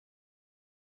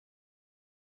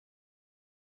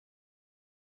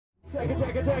Check it.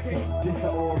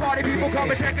 Party people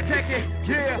come and check it.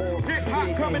 Yeah, hip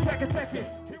hop come and check it.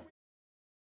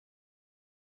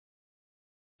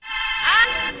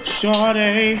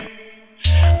 Shorty,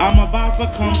 I'm about to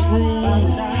come through.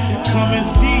 Come and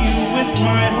see you with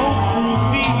my whole crew.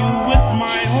 See you with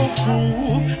my whole crew.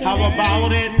 How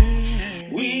about it?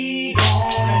 We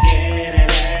gonna get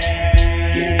it.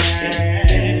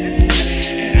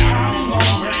 And I'm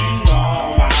gonna bring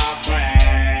all my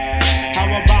friends. How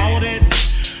about it?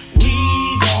 We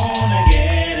gonna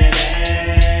get it.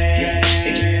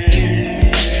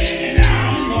 And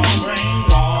I'm gonna bring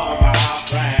all my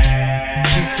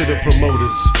friends. To the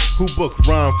promoters who book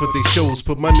rhyme for their shows,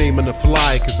 put my name in the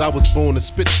fly, cause I was born to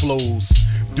spit flows.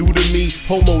 Due to me,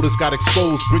 homoters got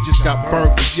exposed, bridges got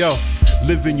burnt, but yo,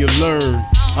 live and you learn.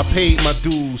 I paid my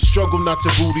dues, struggle not to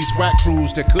boo these whack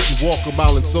crews that couldn't walk a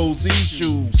mile in Soul Z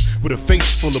shoes. With a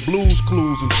face full of blues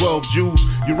clues and 12 Jews,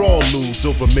 you're all lose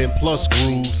over men plus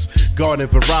grooves. Garden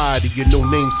variety in no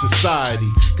name society.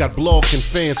 Got blogs and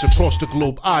fans across the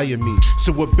globe eyeing me.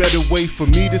 So what better way for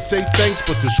me to say thanks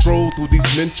but to scroll through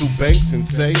these mental banks and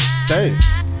say thanks.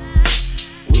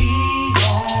 We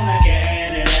gonna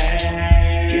get it.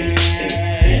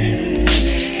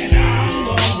 And I'm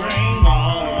gonna bring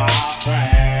all my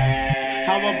friends.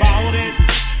 How about it?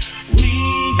 We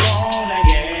gonna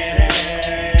get it.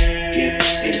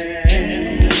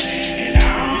 And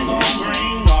I'm gonna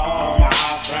bring all my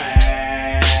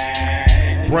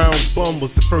friends. Brown Bum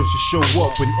was the first to show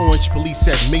up when Orange Police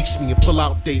had maced me and pull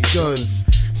out their guns.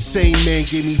 Same man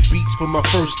gave me beats for my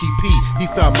first EP. He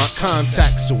found my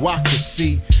contacts so I could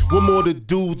see. One more the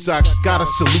dudes I gotta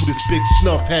salute is Big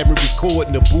Snuff. Had me record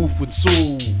in the booth with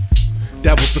Soul.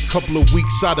 That was a couple of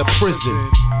weeks out of prison.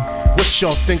 What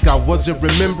y'all think I wasn't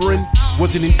remembering?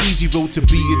 Wasn't an easy road to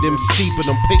be an MC, but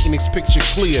I'm painting this picture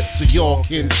clear so y'all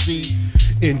can see.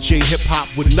 NJ hip hop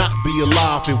would not be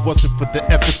alive if it wasn't for the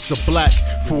efforts of Black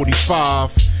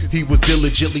 45. He was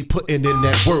diligently putting in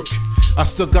that work. I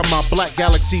still got my Black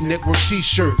Galaxy Network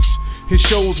t-shirts. His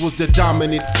shows was the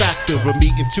dominant factor of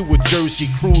me into a Jersey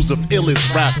cruise of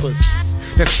illest rappers.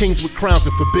 That's kings with crowns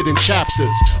and forbidden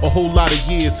chapters. A whole lot of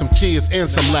years, some tears and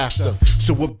some laughter.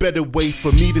 So what better way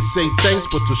for me to say thanks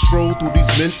but to scroll through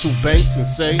these mental banks and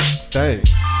say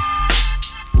thanks.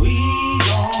 We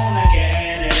gonna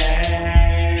get it.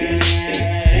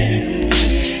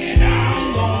 And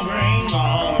I'm gonna bring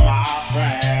all my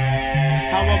friends.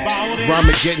 How about it?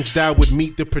 Rhymageddon style would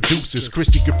meet the producers.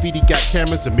 Christy Graffiti got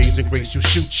cameras, Amazing Grace, you'll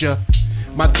shoot ya.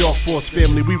 My Dark Force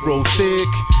family, we roll thick.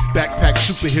 Backpack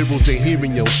superheroes ain't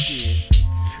hearing your shit.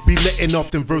 Be letting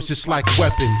off them verses like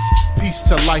weapons. Peace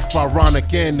to life,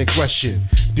 ironic and aggression.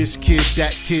 This kid,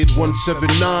 that kid,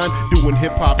 179, doing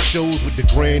hip hop shows with the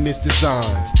grandest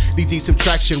designs. DJ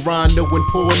Subtraction, Rondo and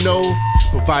Porno,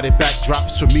 provided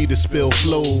backdrops for me to spill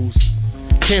flows.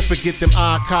 Can't forget them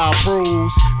archive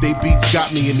pros. They beats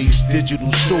got me in these digital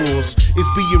stores. It's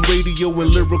being radio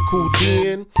and lyrical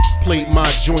then. Played my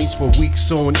joints for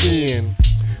weeks on end.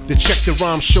 The Check the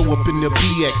Rhyme show up in the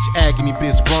BX. Agony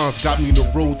Biz Bronze got me in the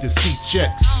road to see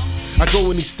checks. I go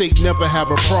any state, never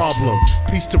have a problem.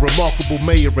 Peace to Remarkable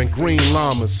Mayor and Green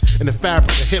Llamas. And the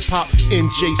fabric of hip hop,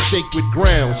 NJ Sacred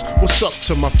Grounds. What's up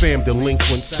to my fam,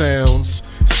 Delinquent Sounds?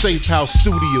 Safe House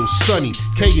Studios, Sunny,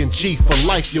 K&G for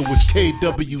life, yo, it's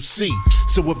KWC.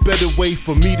 So a better way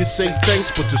for me to say thanks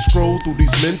but to scroll through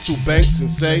these mental banks and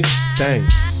say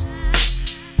thanks.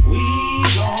 We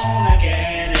gonna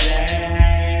get it.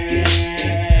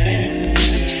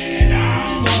 And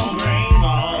I'm gonna bring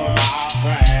all my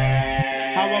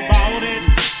friends. How about it?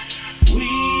 We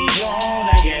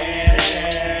gonna get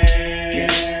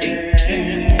it.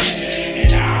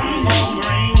 And I'm gonna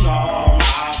bring all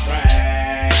my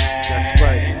friends. That's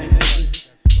right.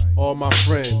 All my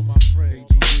friends.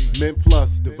 Mint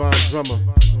Plus, Divine Drummer,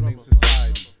 No Name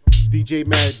Society, DJ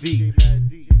Mad Deep,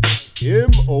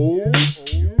 M.O.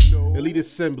 Elite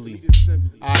Assembly,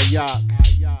 Ayak,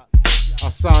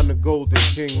 Asana Golden,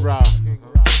 King Ra,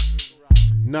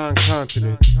 Nine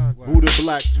Continents, Buddha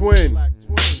Black Twin,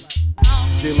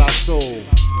 J La Soul,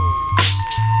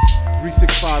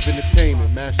 365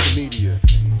 Entertainment, Master Media,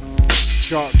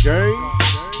 Shark Gang,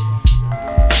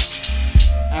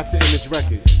 After Image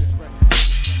Records,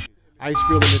 Ice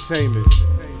Grill Entertainment,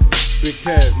 Big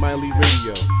Kev, Miley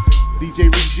Radio, DJ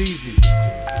Rick Jeezy,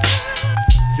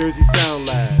 Jersey Sound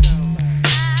Lab,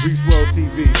 Reese World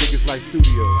TV, Biggest Light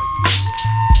Studios,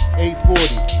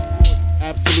 840,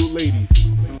 Absolute Ladies,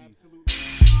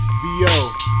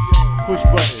 B.O., Push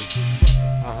Buttons,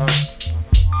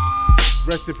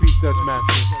 Rest in peace, Dutch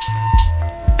Master.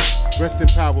 Rest in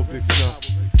power, Big Snuff.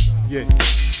 Yeah.